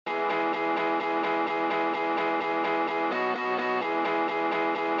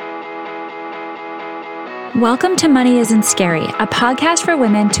Welcome to Money Isn't Scary, a podcast for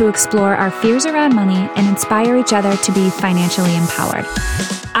women to explore our fears around money and inspire each other to be financially empowered.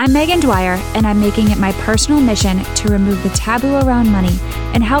 I'm Megan Dwyer, and I'm making it my personal mission to remove the taboo around money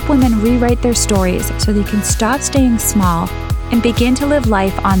and help women rewrite their stories so they can stop staying small and begin to live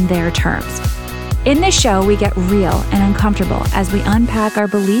life on their terms. In this show, we get real and uncomfortable as we unpack our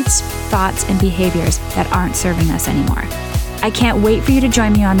beliefs, thoughts, and behaviors that aren't serving us anymore. I can't wait for you to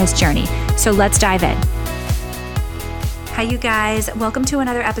join me on this journey, so let's dive in. Hi, you guys. Welcome to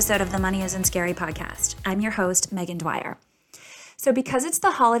another episode of the Money Isn't Scary podcast. I'm your host, Megan Dwyer. So because it's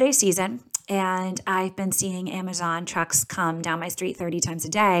the holiday season and I've been seeing Amazon trucks come down my street 30 times a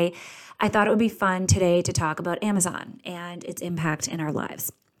day, I thought it would be fun today to talk about Amazon and its impact in our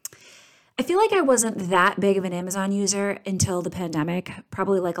lives. I feel like I wasn't that big of an Amazon user until the pandemic,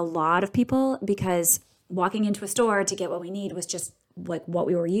 probably like a lot of people, because walking into a store to get what we need was just like what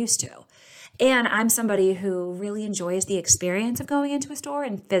we were used to. And I'm somebody who really enjoys the experience of going into a store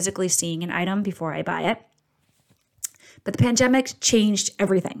and physically seeing an item before I buy it. But the pandemic changed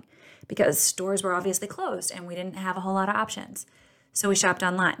everything because stores were obviously closed and we didn't have a whole lot of options. So we shopped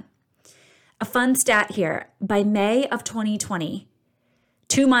online. A fun stat here, by May of 2020,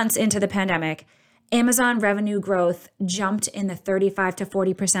 2 months into the pandemic, Amazon revenue growth jumped in the 35 to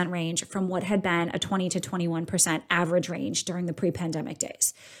 40% range from what had been a 20 to 21% average range during the pre-pandemic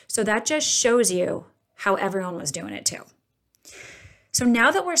days. So that just shows you how everyone was doing it too. So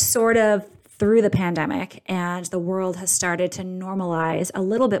now that we're sort of through the pandemic and the world has started to normalize a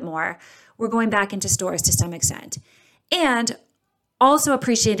little bit more, we're going back into stores to some extent. And also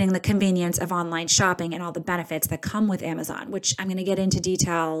appreciating the convenience of online shopping and all the benefits that come with Amazon, which I'm going to get into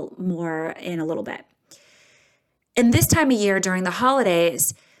detail more in a little bit. And this time of year during the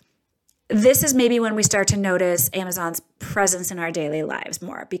holidays, this is maybe when we start to notice Amazon's presence in our daily lives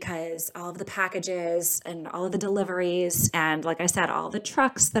more, because all of the packages and all of the deliveries and, like I said, all the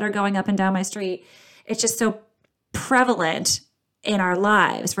trucks that are going up and down my street, it's just so prevalent in our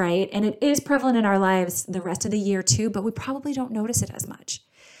lives, right? And it is prevalent in our lives the rest of the year too, but we probably don't notice it as much.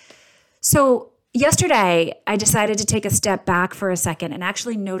 So yesterday, I decided to take a step back for a second and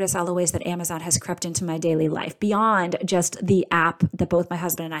actually notice all the ways that Amazon has crept into my daily life beyond just the app that both my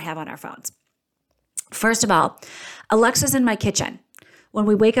husband and I have on our phones. First of all, Alexa's in my kitchen. When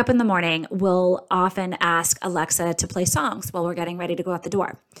we wake up in the morning, we'll often ask Alexa to play songs while we're getting ready to go out the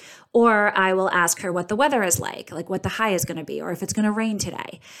door. Or I will ask her what the weather is like what the high is going to be, or if it's going to rain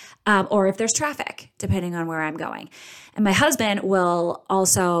today, or if there's traffic, depending on where I'm going. And my husband will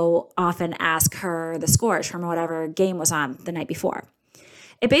also often ask her the scores from whatever game was on the night before.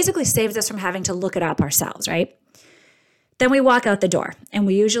 It basically saves us from having to look it up ourselves, right? Then we walk out the door, and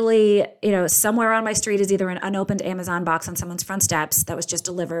we usually, somewhere on my street is either an unopened Amazon box on someone's front steps that was just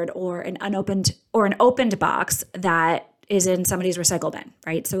delivered, or an opened box that is in somebody's recycle bin,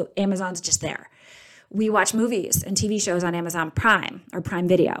 right? So Amazon's just there. We watch movies and TV shows on Amazon Prime or Prime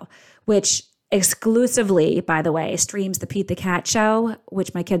Video, which exclusively, by the way, streams the Pete the Cat show,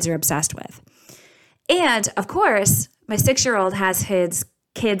 which my kids are obsessed with. And of course, my 6-year-old has his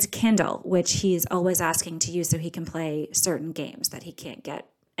kid's Kindle, which he's always asking to use so he can play certain games that he can't get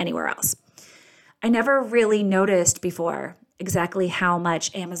anywhere else. I never really noticed before exactly how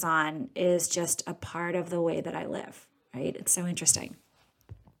much Amazon is just a part of the way that I live, right? It's so interesting.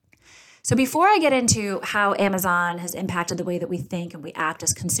 So before I get into how Amazon has impacted the way that we think and we act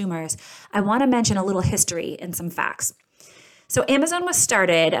as consumers, I want to mention a little history and some facts. So Amazon was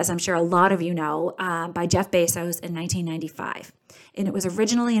started, as I'm sure a lot of you know, by Jeff Bezos in 1995. And it was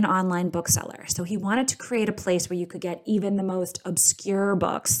originally an online bookseller. So he wanted to create a place where you could get even the most obscure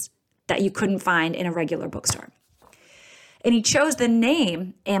books that you couldn't find in a regular bookstore. And he chose the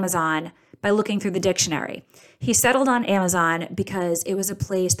name Amazon by looking through the dictionary. He settled on Amazon because it was a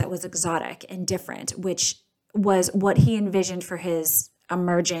place that was exotic and different, which was what he envisioned for his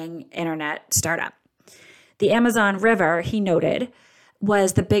emerging internet startup. The Amazon River, he noted,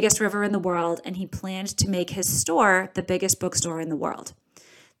 was the biggest river in the world, and he planned to make his store the biggest bookstore in the world.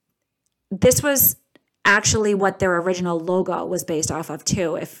 This was actually what their original logo was based off of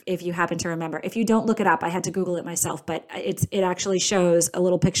too, if you happen to remember. If you don't, look it up. I had to Google it myself, but it actually shows a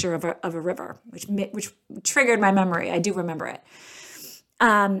little picture of a river, which triggered my memory. I do remember it.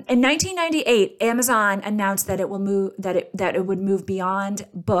 In 1998, Amazon announced that it would move beyond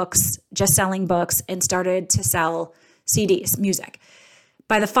books, just selling books, and started to sell CDs, music.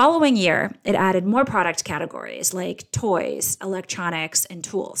 By the following year, it added more product categories like toys, electronics, and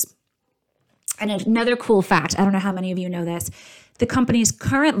tools. And another cool fact, I don't know how many of you know this, the company's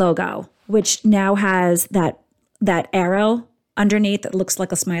current logo, which now has that arrow underneath that looks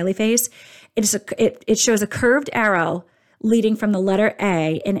like a smiley face, It shows a curved arrow leading from the letter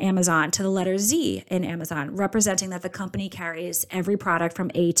A in Amazon to the letter Z in Amazon, representing that the company carries every product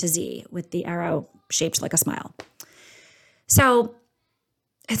from A to Z with the arrow shaped like a smile. So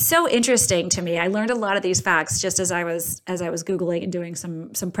it's so interesting to me. I learned a lot of these facts just as I was Googling and doing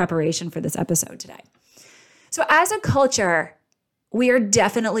some preparation for this episode today. So as a culture, we are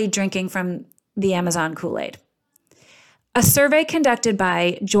definitely drinking from the Amazon Kool-Aid. A survey conducted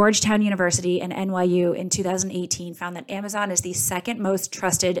by Georgetown University and NYU in 2018 found that Amazon is the second most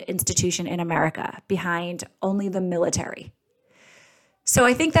trusted institution in America, behind only the military. So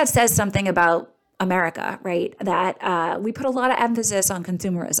I think that says something about America, right? That we put a lot of emphasis on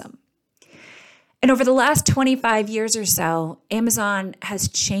consumerism. And over the last 25 years or so, Amazon has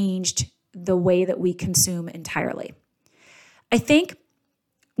changed the way that we consume entirely. I think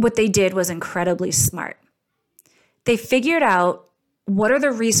what they did was incredibly smart. They figured out what are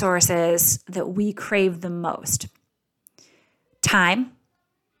the resources that we crave the most: time,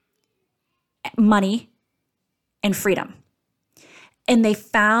 money, and freedom. And they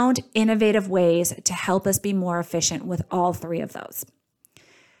found innovative ways to help us be more efficient with all three of those.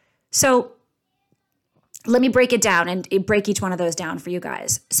 So let me break it down and break each one of those down for you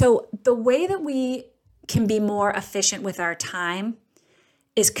guys. So the way that we can be more efficient with our time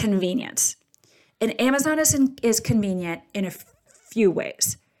is convenience. And Amazon is convenient in a few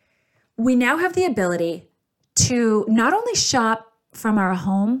ways. We now have the ability to not only shop from our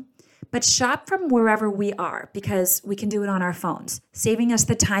home, but shop from wherever we are, because we can do it on our phones, saving us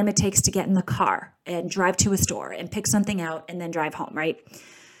the time it takes to get in the car and drive to a store and pick something out and then drive home, right?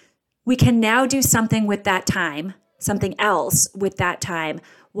 We can now do something with that time, something else with that time,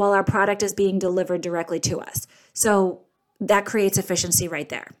 while our product is being delivered directly to us. So that creates efficiency right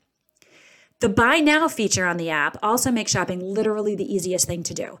there. The Buy Now feature on the app also makes shopping literally the easiest thing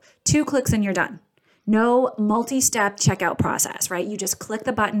to do. 2 clicks and you're done. No multi-step checkout process, right? You just click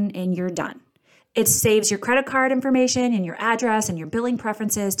the button and you're done. It saves your credit card information and your address and your billing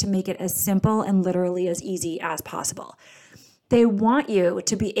preferences to make it as simple and literally as easy as possible. They want you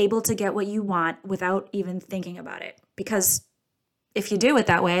to be able to get what you want without even thinking about it, because if you do it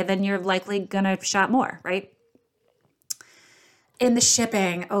that way, then you're likely going to shop more, right? And the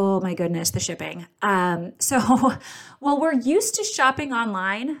shipping, oh my goodness, the shipping. So while we're used to shopping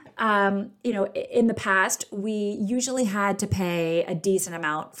online, in the past, we usually had to pay a decent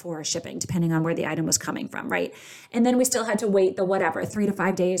amount for shipping, depending on where the item was coming from, right? And then we still had to wait 3 to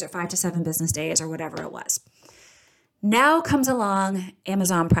 5 days or 5 to 7 business days or whatever it was. Now comes along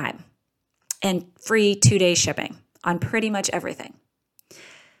Amazon Prime and free 2-day shipping on pretty much everything.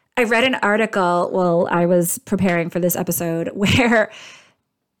 I read an article while I was preparing for this episode where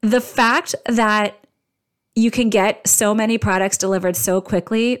the fact that you can get so many products delivered so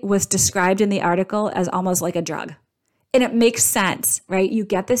quickly was described in the article as almost like a drug. And it makes sense, right? You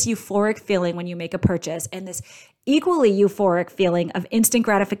get this euphoric feeling when you make a purchase and this equally euphoric feeling of instant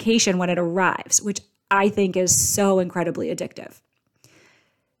gratification when it arrives, which I think is so incredibly addictive.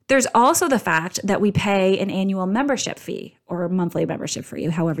 There's also the fact that we pay an annual membership fee or a monthly membership for you,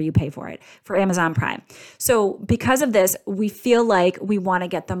 however you pay for it, for Amazon Prime. So because of this, we feel like we want to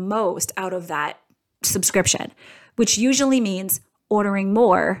get the most out of that subscription, which usually means ordering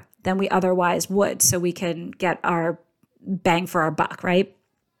more than we otherwise would so we can get our bang for our buck, right?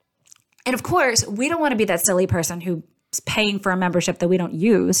 And of course, we don't want to be that silly person who's paying for a membership that we don't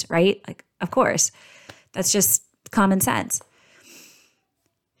use, right? Like, of course, that's just common sense.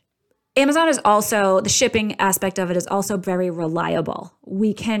 Amazon is also, the shipping aspect of it is also very reliable.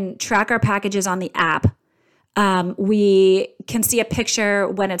 We can track our packages on the app. We can see a picture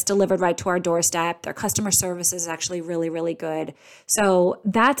when it's delivered right to our doorstep. Their customer service is actually really, really good. So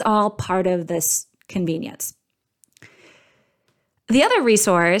that's all part of this convenience. The other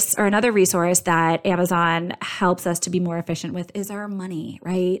resource, or another resource that Amazon helps us to be more efficient with, is our money,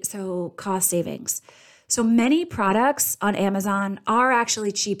 right? So cost savings. So many products on Amazon are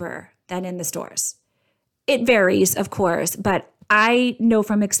actually cheaper than in the stores. It varies, of course, but I know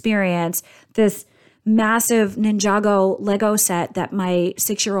from experience this massive Ninjago Lego set that my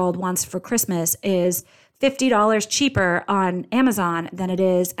 6-year-old wants for Christmas is $50 cheaper on Amazon than it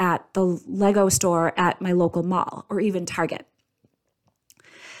is at the Lego store at my local mall or even Target.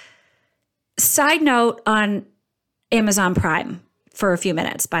 Side note on Amazon Prime for a few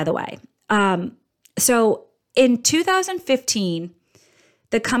minutes, by the way. So in 2015,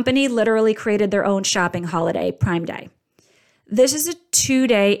 the company literally created their own shopping holiday, Prime Day. This is a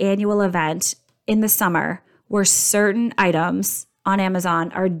 2-day annual event in the summer where certain items on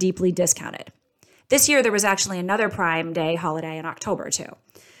Amazon are deeply discounted. This year, there was actually another Prime Day holiday in October too.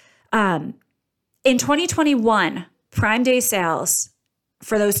 In 2021, Prime Day sales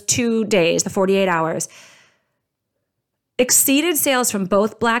for those 2 days, the 48 hours, exceeded sales from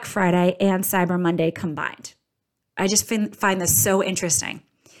both Black Friday and Cyber Monday combined. I just find this so interesting.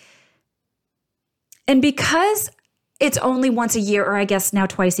 And because it's only once a year, or I guess now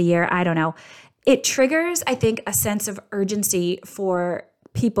twice a year, I don't know, it triggers, I think, a sense of urgency for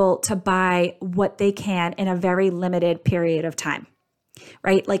people to buy what they can in a very limited period of time,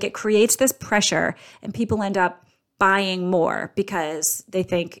 right? Like it creates this pressure and people end up buying more because they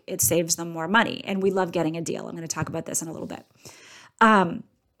think it saves them more money. And we love getting a deal. I'm going to talk about this in a little bit.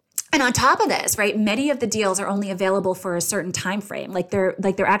 And on top of this, right, many of the deals are only available for a certain time frame. Like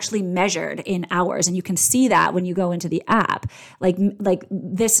they're actually measured in hours, and you can see that when you go into the app. Like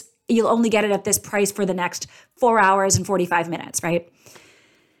this, you'll only get it at this price for the next 4 hours and 45 minutes, right?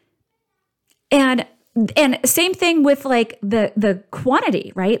 And same thing with like the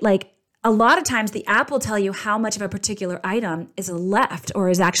quantity, right? Like a lot of times the app will tell you how much of a particular item is left or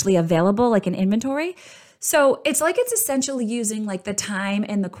is actually available, like in inventory. So it's like it's essentially using like the time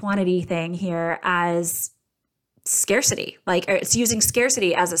and the quantity thing here as scarcity. Like it's using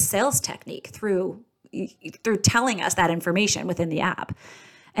scarcity as a sales technique through telling us that information within the app.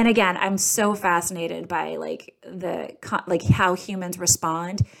 And again, I'm so fascinated by like how humans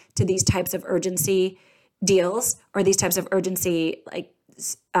respond to these types of urgency deals or these types of urgency like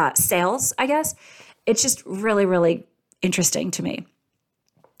sales, I guess. It's just really, really interesting to me.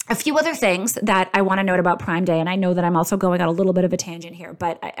 A few other things that I want to note about Prime Day, and I know that I'm also going on a little bit of a tangent here,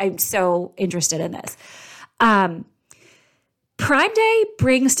 but I'm so interested in this. Prime Day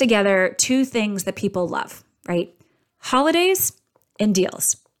brings together two things that people love, right? Holidays and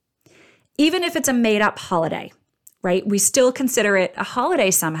deals. Even if it's a made-up holiday, right? We still consider it a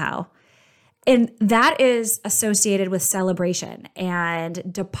holiday somehow. And that is associated with celebration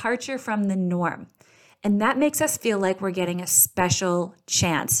and departure from the norm. And that makes us feel like we're getting a special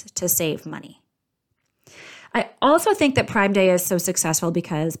chance to save money. I also think that Prime Day is so successful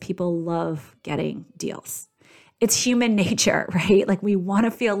because people love getting deals. It's human nature, right? Like we want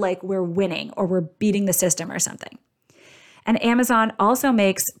to feel like we're winning or we're beating the system or something. And Amazon also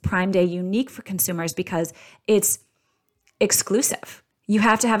makes Prime Day unique for consumers because it's exclusive. You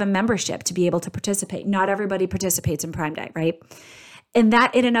have to have a membership to be able to participate. Not everybody participates in Prime Day, right? And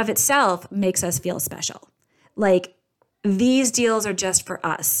that in and of itself makes us feel special. Like these deals are just for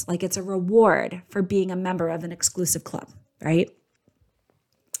us. Like it's a reward for being a member of an exclusive club, right?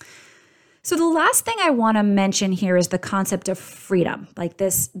 So the last thing I want to mention here is the concept of freedom. Like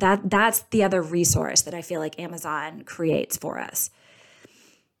that's the other resource that I feel like Amazon creates for us.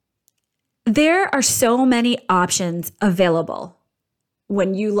 There are so many options available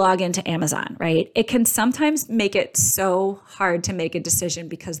when you log into Amazon, right? It can sometimes make it so hard to make a decision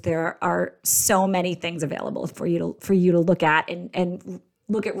because there are so many things available for you to look at and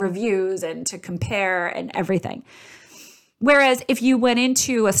look at reviews and to compare and everything. Whereas if you went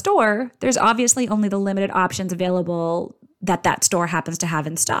into a store, there's obviously only the limited options available that store happens to have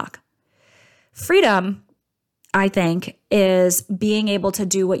in stock. Freedom, I think, is being able to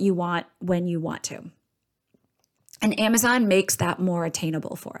do what you want when you want to. And Amazon makes that more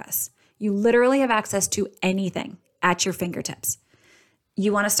attainable for us. You literally have access to anything at your fingertips.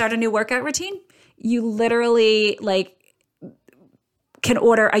 You want to start a new workout routine? You literally can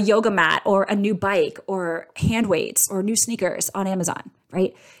order a yoga mat or a new bike or hand weights or new sneakers on Amazon,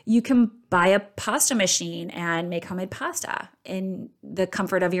 right? You can buy a pasta machine and make homemade pasta in the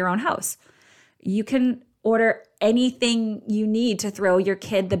comfort of your own house. You can order anything you need to throw your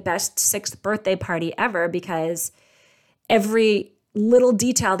kid the best 6th birthday party ever because every little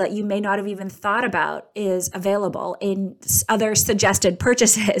detail that you may not have even thought about is available in other suggested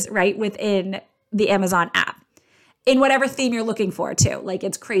purchases, right, within the Amazon app, in whatever theme you're looking for too. Like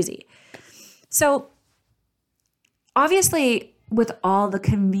it's crazy. So obviously with all the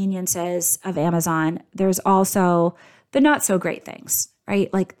conveniences of Amazon, there's also the not so great things,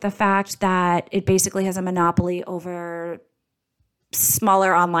 right? Like the fact that it basically has a monopoly over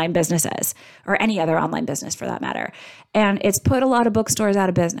smaller online businesses or any other online business for that matter. And it's put a lot of bookstores out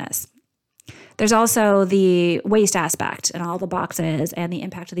of business. There's also the waste aspect and all the boxes and the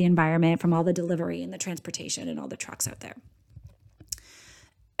impact of the environment from all the delivery and the transportation and all the trucks out there.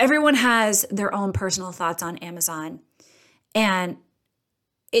 Everyone has their own personal thoughts on Amazon, and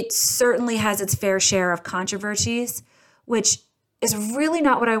it certainly has its fair share of controversies, which is really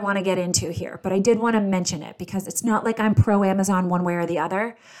not what I want to get into here, but I did want to mention it because it's not like I'm pro Amazon one way or the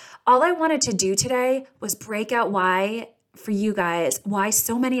other. All I wanted to do today was break out why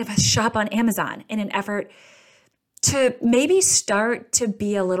so many of us shop on Amazon in an effort to maybe start to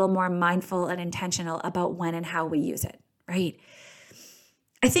be a little more mindful and intentional about when and how we use it, right?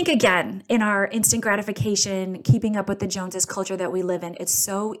 I think, again, in our instant gratification, keeping up with the Joneses culture that we live in, it's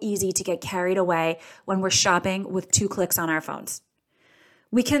so easy to get carried away when we're shopping with 2 clicks on our phones.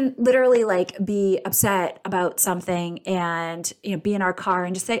 We can literally be upset about something and be in our car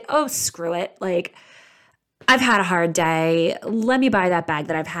and just say, oh, screw it. I've had a hard day. Let me buy that bag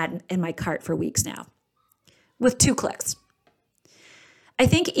that I've had in my cart for weeks now. With 2 clicks. I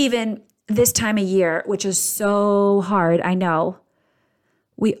think even this time of year, which is so hard, I know,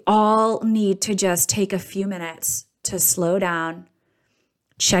 we all need to just take a few minutes to slow down,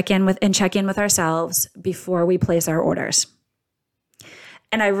 check in with ourselves before we place our orders.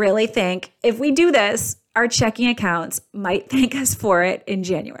 And I really think if we do this, our checking accounts might thank us for it in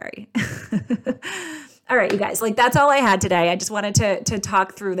January. All right, you guys, that's all I had today. I just wanted to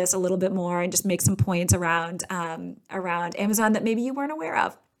talk through this a little bit more and just make some points around Amazon that maybe you weren't aware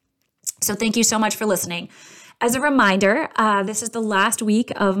of. So thank you so much for listening. As a reminder, this is the last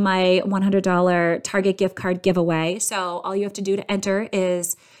week of my $100 Target gift card giveaway. So all you have to do to enter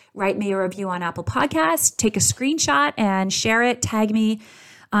is write me a review on Apple Podcasts, take a screenshot and share it, tag me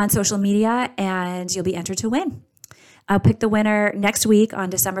on social media, and you'll be entered to win. I'll pick the winner next week on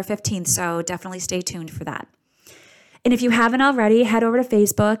December 15th, so definitely stay tuned for that. And if you haven't already, head over to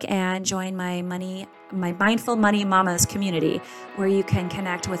Facebook and join my Mindful Money Mamas community, where you can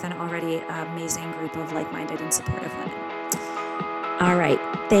connect with an already amazing group of like-minded and supportive women. All right.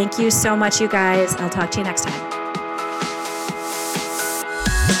 Thank you so much, you guys. I'll talk to you next time.